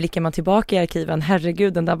 Ja, men blickar man tillbaka i arkiven,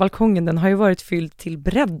 herregud, den där balkongen, den har ju varit fylld till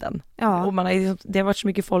bredden. Ja. Och det har varit så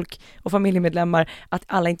mycket folk och familjemedlemmar att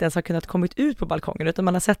alla inte ens har kunnat kommit ut på balkongen, utan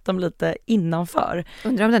man har sett dem lite innanför.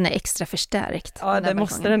 Undrar om den är extra förstärkt. Ja, det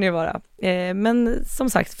måste den ju vara. Men som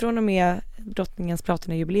sagt, från och med drottningens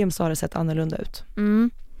platinajubileum så har det sett annorlunda ut.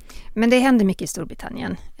 Men det händer mycket i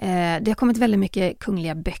Storbritannien. Det har kommit väldigt mycket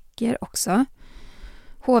kungliga böcker också.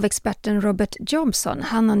 Hovexperten Robert Jobson,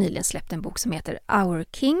 han har nyligen släppt en bok som heter Our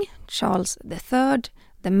King, Charles III,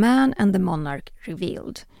 The Man and the Monarch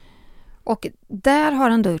Revealed. Och där har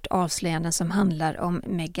han då gjort avslöjanden som handlar om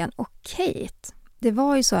Meghan och Kate. Det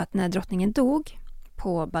var ju så att när drottningen dog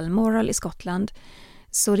på Balmoral i Skottland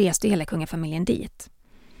så reste hela kungafamiljen dit.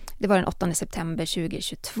 Det var den 8 september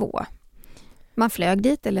 2022. Man flög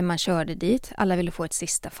dit eller man körde dit. Alla ville få ett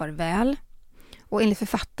sista farväl. Och enligt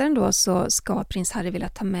författaren då så ska prins Harry vilja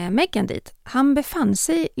ta med Meghan dit. Han befann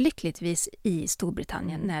sig lyckligtvis i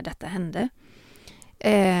Storbritannien när detta hände.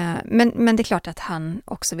 Men det är klart att han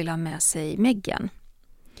också vill ha med sig Meghan.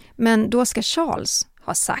 Men då ska Charles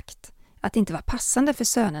ha sagt att det inte var passande för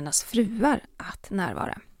sönernas fruar att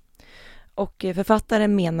närvara. Och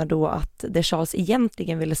författaren menar då att det Charles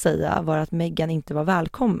egentligen ville säga var att Meghan inte var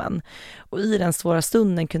välkommen. Och i den svåra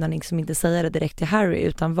stunden kunde han liksom inte säga det direkt till Harry,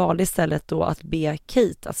 utan valde istället då att be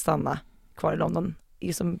Kate att stanna kvar i London,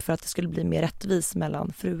 liksom för att det skulle bli mer rättvis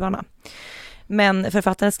mellan fruarna. Men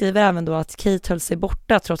författaren skriver även då att Kate höll sig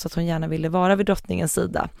borta trots att hon gärna ville vara vid drottningens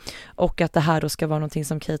sida. Och att det här då ska vara någonting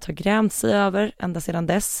som Kate har grämt sig över ända sedan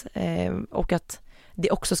dess. Och att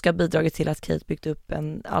det också ska bidra till att Kate byggt upp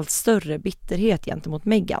en allt större bitterhet gentemot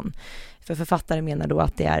Meghan. För författaren menar då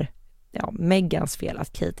att det är Meghans fel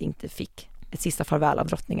att Kate inte fick ett sista farväl av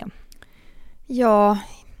drottningen. Ja,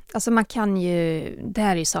 alltså man kan ju, det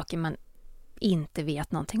här är ju saker man inte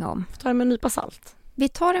vet någonting om. Ta det med en nypa salt. Vi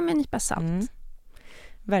tar det med en nypa salt.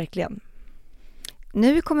 Verkligen.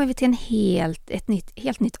 Nu kommer vi till ett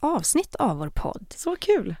helt nytt avsnitt av vår podd. Så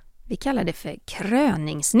kul! Vi kallar det för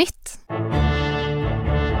kröningsnytt.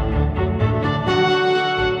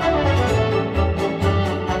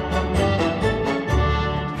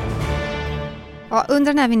 Ja, under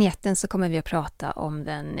den här vignetten så kommer vi att prata om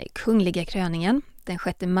den kungliga kröningen. Den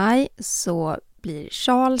 6 maj så blir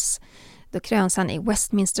Charles Då kröns han i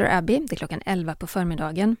Westminster Abbey, det är klockan 11 på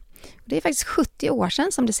förmiddagen. Det är faktiskt 70 år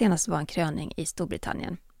sedan som det senast var en kröning i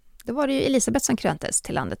Storbritannien. Då var det ju Elisabeth som kröntes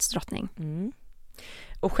till landets drottning. Mm.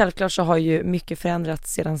 Och självklart så har ju mycket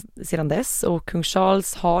förändrats sedan dess, och kung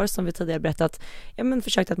Charles har, som vi tidigare berättat,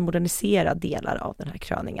 försökt att modernisera delar av den här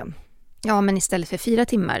kröningen. Ja, men istället för 4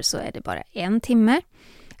 timmar så är det bara 1 timme.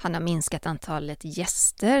 Han har minskat antalet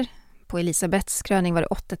gäster. På Elisabeths kröning var det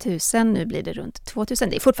 8000, nu blir det runt 2000.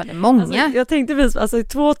 Det är fortfarande många. Alltså, jag tänkte precis,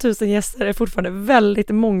 2000 gäster är fortfarande väldigt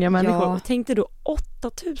många människor. Ja. Tänkte du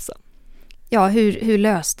 8000? Ja, hur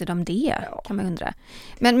löste de det, kan man undra.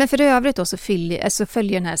 Men för övrigt då så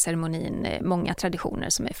följer den här ceremonin många traditioner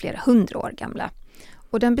som är flera 100 år gamla.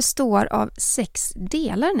 Och den består av 6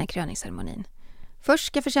 delar, den här kröningsceremonin. Först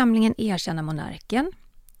ska församlingen erkänna monarken.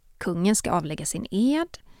 Kungen ska avlägga sin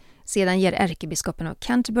ed. Sedan ger ärkebiskopen av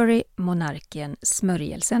Canterbury monarken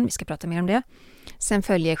smörjelsen. Vi ska prata mer om det. Sen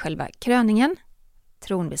följer själva kröningen,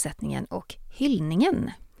 tronbesättningen och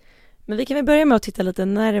hyllningen. Men vi kan väl börja med att titta lite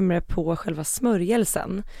närmare på själva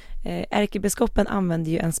smörjelsen. Ärkebiskopen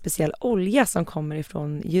använder ju en speciell olja som kommer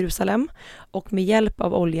ifrån Jerusalem. Och med hjälp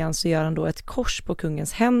av oljan så gör han då ett kors på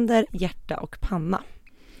kungens händer, hjärta och panna.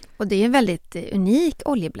 Och det är en väldigt unik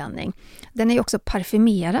oljeblandning. Den är ju också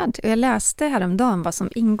parfymerad. Och jag läste häromdagen vad som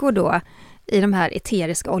ingår då i de här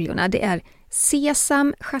eteriska oljorna. Det är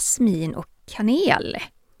sesam, jasmin och kanel.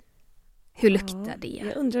 Hur luktar det?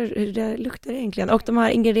 Jag undrar hur det luktar egentligen. Och de här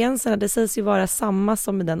ingredienserna, det sägs ju vara samma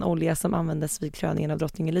som med den olja som användes vid kröningen av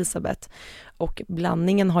drottning Elisabeth. Och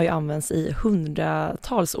blandningen har ju använts i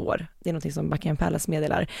 100-tals år. Det är något som Buckingham Palace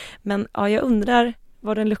meddelar. Men ja, jag undrar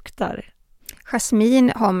vad den luktar.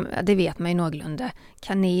 Jasmin, det vet man ju någorlunda.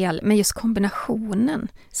 Kanel, men just kombinationen.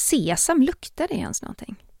 Sesam, luktar det ens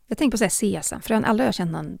någonting? Jag tänkte på att säga sesam, för jag har aldrig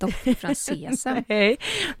känt någon doft från sesam.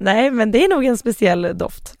 Nej, men det är nog en speciell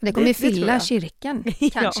doft. Det kommer ju fylla kyrkan,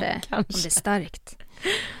 kanske, ja, om det är starkt.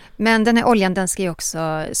 Men den här oljan, den ska ju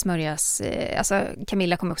också smörjas, alltså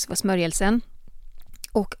Camilla kommer också få smörjelsen.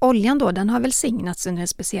 Och oljan då, den har välsignats under en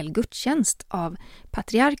speciell gudstjänst av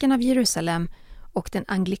patriarken av Jerusalem och den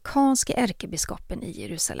anglikanska ärkebiskopen i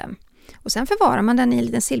Jerusalem. Och sen förvarar man den i en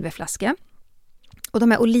liten silverflaska. Och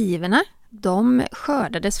de här oliverna, de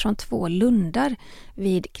skördades från 2 lundar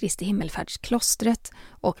vid Kristi himmelfärdsklostret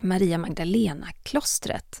och Maria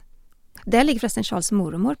Magdalena-klostret. Där ligger förresten Charles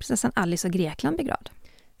mormor, prinsessan Alice av Grekland, begravd.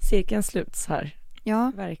 Cirkeln sluts här.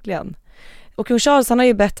 Ja. Verkligen. Och kung Charles, han har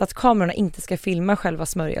ju bett att kamerorna inte ska filma själva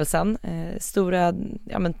smörjelsen. Stora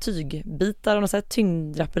tygbitar och något sätt,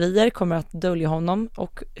 tyngddraperier kommer att dölja honom,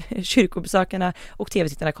 och kyrkobesökarna och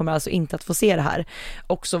tv-tittarna kommer alltså inte att få se det här.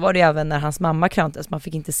 Och så var det även när hans mamma kröntes, man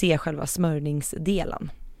fick inte se själva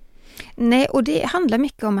smörjningsdelen. Nej, och det handlar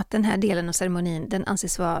mycket om att den här delen av ceremonin, den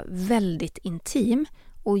anses vara väldigt intim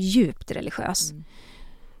och djupt religiös.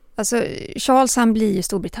 Alltså Charles, han blir ju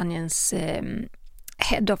Storbritanniens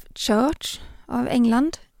head of church av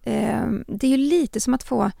England. Det är ju lite som att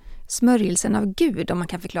få smörjelsen av Gud, om man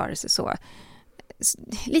kan förklara sig så.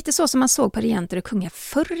 Lite så som man såg på regenter och kungar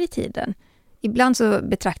förr i tiden. Ibland så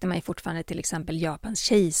betraktar man ju fortfarande till exempel Japans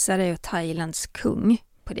kejsare och Thailands kung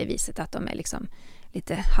på det viset att de är liksom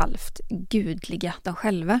lite halvt gudliga de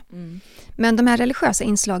själva. Men de här religiösa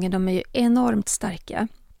inslagen, de är ju enormt starka.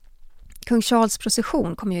 Kung Charles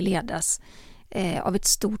procession kommer ju ledas av ett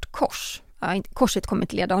stort kors. Ja, korset kommer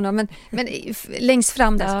inte leda honom, men längst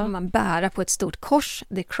fram där så kommer man bära på ett stort kors,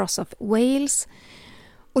 The Cross of Wales.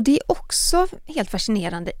 Och det är också helt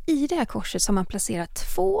fascinerande, i det här korset som man placerat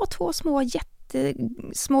två små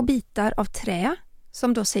jättesmå bitar av trä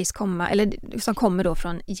som då sägs komma, eller som kommer då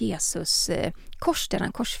från Jesus kors där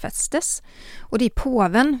han korsfästes. Och det är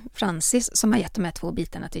påven Francis som har gett de här 2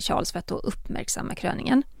 bitarna till Charles för att då uppmärksamma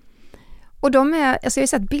kröningen. Och de är, alltså jag har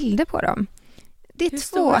sett bilder på dem. Det är Hur 2.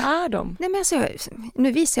 stora är de? Nej, men alltså,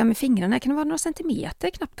 nu visar jag med fingrarna, kan det vara några centimeter,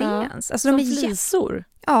 knappt det ens. Alltså, som de är flisor?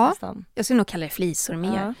 Ja, nästan. Jag skulle nog kalla det flisor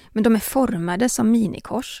mer. Men de är formade som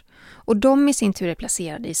minikors. Och de i sin tur är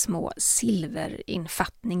placerade i små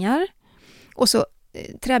silverinfattningar. Och så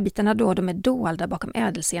träbitarna då, de är dolda bakom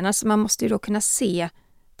ädelstenar. Så man måste ju då kunna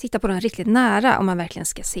titta på dem riktigt nära om man verkligen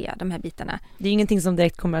ska se de här bitarna. Det är ingenting som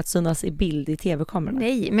direkt kommer att synas i bild i tv-kamerorna.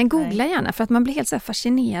 Nej, men googla gärna, för att man blir helt så här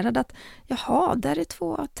fascinerad att jaha, där är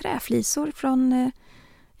 2 träflisor från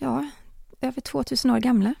över 2000 år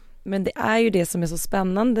gamla. Men det är ju det som är så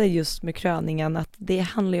spännande just med kröningen, att det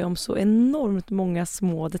handlar ju om så enormt många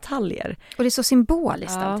små detaljer. Och det är så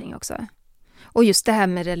symboliskt allting också. Och just det här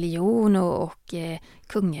med religion och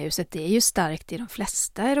kungahuset, det är ju starkt i de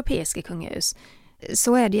flesta europeiska kungahus.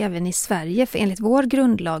 så är det även i Sverige, för enligt vår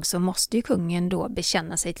grundlag så måste ju kungen då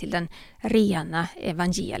bekänna sig till den rena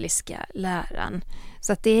evangeliska läran.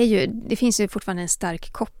 Så att det finns ju fortfarande en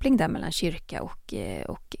stark koppling där mellan kyrka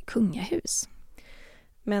och kungahus.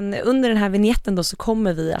 Men under den här vignetten då så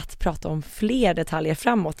kommer vi att prata om fler detaljer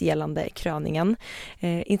framåt gällande kröningen.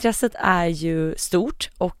 Intresset är ju stort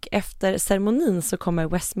och efter ceremonin så kommer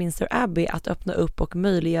Westminster Abbey att öppna upp och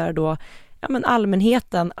möjliggöra då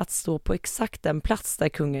allmänheten att stå på exakt den plats där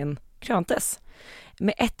kungen kröntes.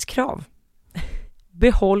 Med ett krav.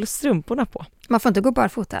 Behåll strumporna på. Man får inte gå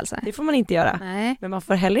barfota alltså? Det får man inte göra. Nej. Men man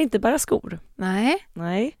får heller inte bära skor.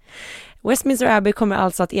 Nej. Westminster Abbey kommer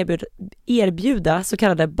alltså att erbjuda så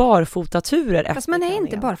kallade barfotaturer. Fast man är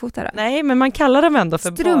inte barfota då? Nej, men man kallar dem ändå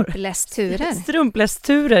för strumplästurer.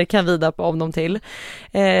 Strumplästurer kan vi döpa om dem till.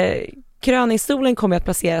 Kröningsstolen kommer att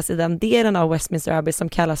placeras i den delen av Westminster Abbey som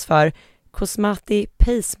kallas för cosmati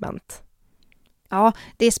pavement. Ja,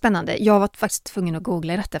 det är spännande. Jag var faktiskt tvungen att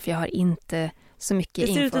googla detta för jag har inte så mycket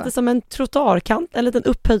info. Det ser ut lite som en trottoarkant, en liten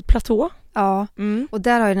upphöjd platå. Ja, och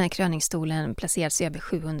där har den här kröningsstolen placerats i över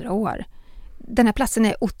 700 år. Den här platsen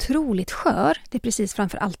är otroligt skör. Det är precis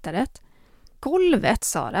framför altaret. Golvet,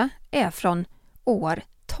 Sara, är från år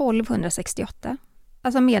 1268.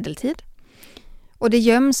 Alltså medeltid. Och det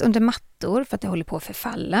göms under mattor för att det håller på att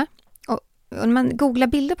förfalla. Och när man googlar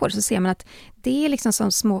bilder på det så ser man att det är liksom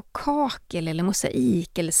som små kakel eller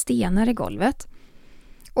mosaik eller stenar i golvet.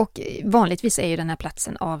 Och vanligtvis är ju den här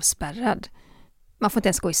platsen avspärrad. Man får inte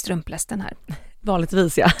ens gå i strumplästen här.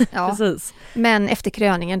 Vanligtvis, ja. Precis. Men efter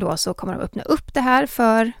kröningen då så kommer de öppna upp det här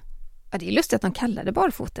för... Ja, det är lustigt att de kallar det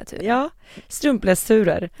barfotaturer. Ja,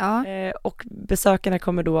 strumplästurer. Ja. Och besökarna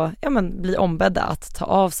kommer då bli ombedda att ta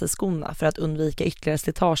av sig skorna för att undvika ytterligare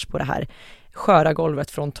slitage på det här sköra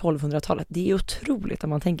golvet från 1200-talet. Det är otroligt om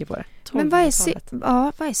man tänker på det. Men vad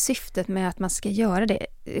är syftet med att man ska göra det?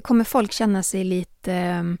 Kommer folk känna sig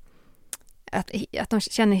lite... Att de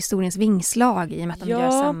känner historiens vingslag i och med att de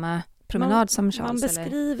gör samma promenad som Charles? Man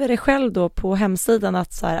beskriver det själv då på hemsidan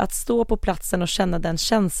att stå på platsen och känna den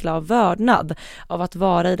känsla av vördnad av att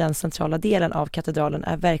vara i den centrala delen av katedralen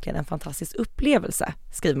är verkligen en fantastisk upplevelse,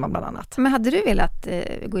 skriver man bland annat. Men hade du velat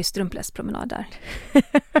gå i strumplästpromenad där?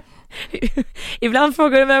 Ibland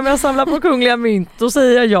frågar du vem jag samlar på kungliga mynt, då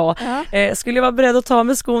säger jag ja. Skulle jag vara beredd att ta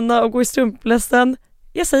med skorna och gå i strumplästen?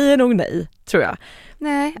 Jag säger nog nej, tror jag.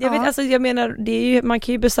 Nej, jag menar, det är ju, man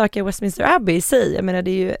kan ju besöka Westminster Abbey i sig. Jag menar,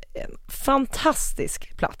 det är ju en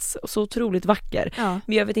fantastisk plats och så otroligt vacker. Ja.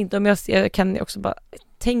 Men jag vet inte om jag kan också bara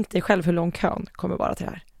tänk dig själv hur lång kön kommer vara till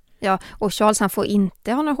det här. Ja, och Charles han får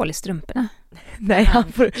inte ha några hål i strumporna. Nej,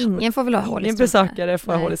 ingen får väl ha hål i strumporna. Ingen besökare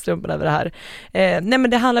får ha hål i strumporna över det här. Nej, men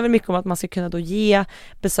det handlar väl mycket om att man ska kunna då ge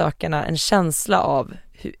besökarna en känsla av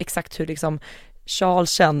exakt hur liksom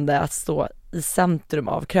Charles kände att stå i centrum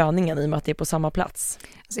av kröningen i och med att det är på samma plats.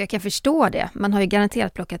 Alltså jag kan förstå det. Man har ju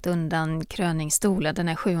garanterat plockat undan kröningsstolen, den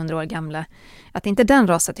är 700 år gamla. Att inte den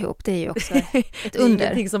rasat ihop, det är ju också ett under. Det är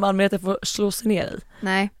ingenting som allmänheten får slå sig ner i.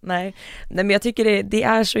 Nej, men jag tycker det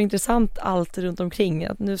är så intressant allt runt omkring.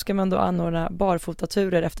 Att nu ska man då anordna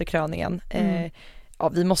barfotaturer efter kröningen. Ja,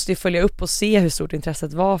 vi måste ju följa upp och se hur stort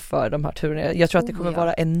intresset var för de här turerna. Jag tror att det kommer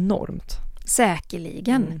vara enormt.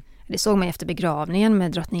 Säkerligen. Det såg man efter begravningen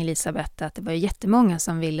med drottning Elisabeth att det var ju jättemånga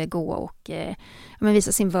som ville gå och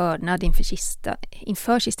visa sin vördnad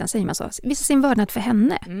inför kistan säger man så. Visa sin vördnad för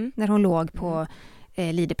henne när hon låg på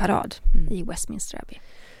lideparad i Westminster Abbey.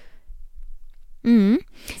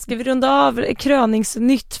 Ska vi runda av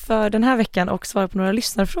kröningsnytt för den här veckan och svara på några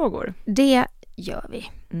lyssnarfrågor? Det gör vi.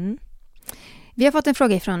 Vi har fått en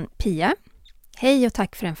fråga från Pia. Hej och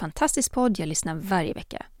tack för en fantastisk podd. Jag lyssnar varje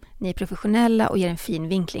vecka. Ni är professionella och ger en fin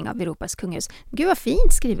vinkling av Europas kungahus. Gud vad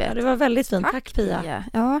fint skrivet. Ja, det var väldigt fint. Tack Pia.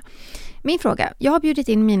 Ja. Min fråga. Jag har bjudit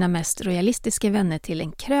in mina mest royalistiska vänner till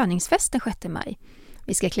en kröningsfest den 6 maj.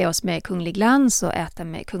 Vi ska klä oss med kunglig glans och äta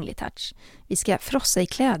med kunglig touch. Vi ska frossa i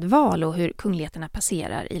klädval och hur kungligheterna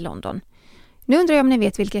passerar i London. Nu undrar jag om ni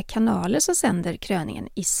vet vilka kanaler som sänder kröningen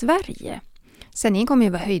i Sverige. Sändningen kommer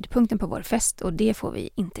ju vara höjdpunkten på vår fest och det får vi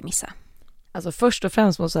inte missa. Alltså först och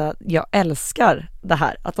främst måste jag säga att jag älskar det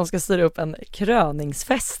här. Att de ska styra upp en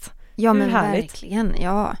kröningsfest. Ja, men härligt? Verkligen.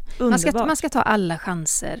 Ja. Man ska ta alla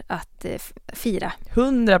chanser att fira.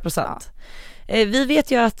 100%. Ja. Vi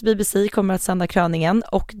vet ju att BBC kommer att sända kröningen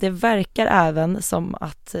och det verkar även som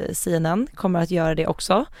att CNN kommer att göra det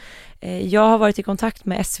också. Jag har varit i kontakt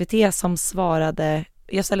med SVT som svarade,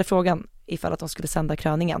 jag ställde frågan ifall att de skulle sända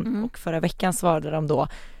kröningen och förra veckan svarade de då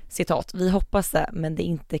citat, vi hoppas det, men det är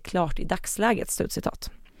inte klart i dagsläget,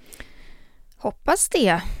 slutcitat. Hoppas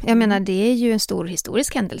det. Jag menar, det är ju en stor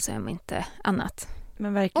historisk händelse om inte annat.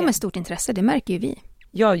 Men verkligen. Och med stort intresse, det märker ju vi.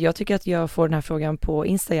 Ja, jag tycker att jag får den här frågan på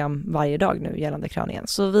Instagram varje dag nu gällande kröningen.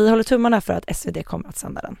 Så vi håller tummarna för att SvD kommer att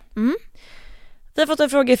sända den. Vi har fått en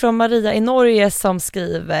fråga från Maria i Norge som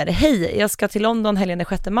skriver: Hej, jag ska till London helgen den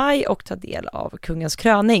 6 maj och ta del av Kungens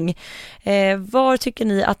kröning. Var tycker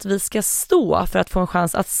ni att vi ska stå för att få en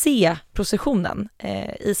chans att se processionen?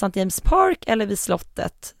 I St. James Park eller vid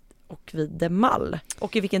slottet och vid The Mall?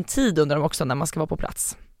 Och i vilken tid undrar de också när man ska vara på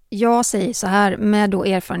plats? Jag säger så här, med då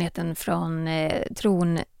erfarenheten från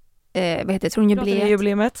tronjubileet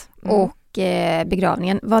och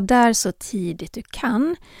begravningen. Var där så tidigt du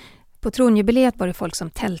kan. På tronjubileet var det folk som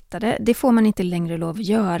tältade. Det får man inte längre lov att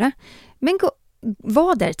göra. Men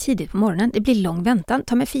var där tidigt på morgonen. Det blir lång väntan.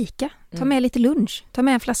 Ta med fika. Ta med lite lunch. Ta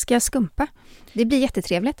med en flaska skumpa. Det blir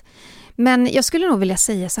jättetrevligt. Men jag skulle nog vilja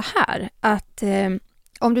säga så här. Att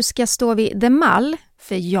om du ska stå vid The Mall.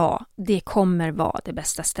 För ja, det kommer vara det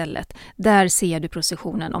bästa stället. Där ser du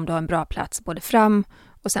processionen om du har en bra plats. Både fram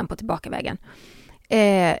och sen på tillbakavägen.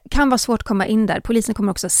 Kan vara svårt att komma in där. Polisen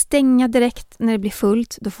kommer också stänga direkt när det blir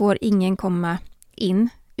fullt. Då får ingen komma in.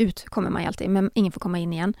 Ut kommer man ju alltid, men ingen får komma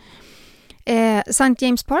in igen. St.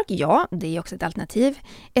 James Park, ja, det är också ett alternativ.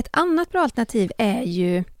 Ett annat bra alternativ är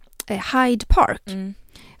ju Hyde Park.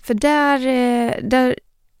 För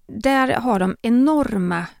där har de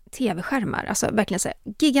enorma tv-skärmar. Alltså verkligen så här,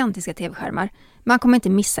 gigantiska tv-skärmar. Man kommer inte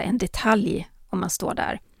missa en detalj om man står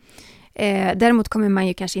där. Däremot kommer man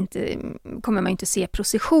ju kanske inte se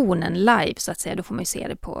processionen live så att säga. Då får man ju se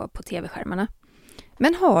det på tv-skärmarna.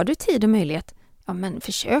 Men har du tid och möjlighet, ja men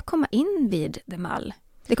försök komma in vid The Mall.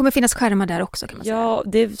 Det kommer finnas skärmar där också kan man säga. Ja,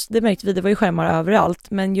 det märkte vi. Det var ju skärmar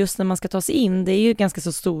överallt. Men just när man ska ta sig in, det är ju ganska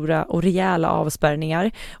så stora och rejäla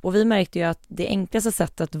avspärrningar. Och vi märkte ju att det enklaste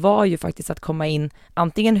sättet var ju faktiskt att komma in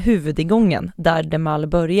antingen huvudingången där The Mall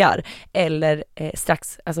börjar. Eller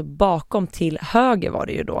strax, alltså bakom till höger var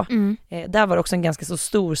det ju då. Där var det också en ganska så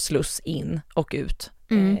stor sluss in och ut.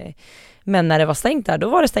 Men när det var stängt där, då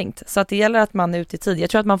var det stängt. Så att det gäller att man är ute i tid. Jag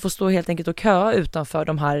tror att man får stå helt enkelt och köa utanför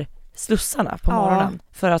de här slussarna på morgonen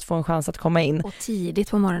för att få en chans att komma in. Och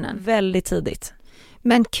tidigt på morgonen. Väldigt tidigt.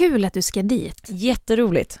 Men kul att du ska dit.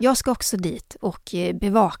 Jätteroligt. Jag ska också dit och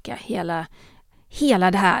bevaka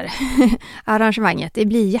hela det här arrangemanget. Det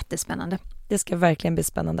blir jättespännande. Det ska verkligen bli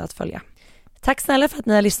spännande att följa. Tack snälla för att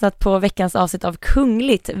ni har lyssnat på veckans avsnitt av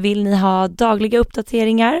Kungligt. Vill ni ha dagliga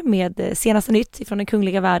uppdateringar med senaste nytt från den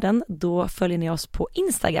kungliga världen, då följer ni oss på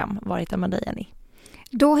Instagram. Var hittar man dig, Jenny?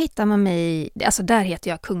 Då hittar man mig, alltså där heter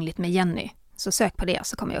jag Kungligt med Jenny. Så sök på det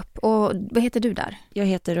så kommer jag upp. Och vad heter du där? Jag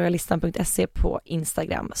heter royalistan.se på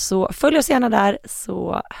Instagram. Så följ oss gärna där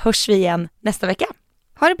så hörs vi igen nästa vecka.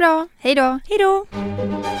 Ha det bra, hej då! Hej då!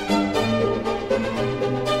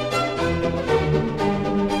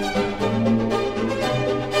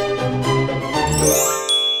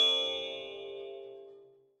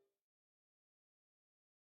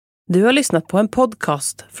 Du har lyssnat på en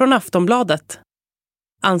podcast från Aftonbladet.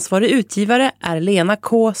 Ansvarig utgivare är Lena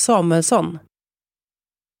K. Samuelsson.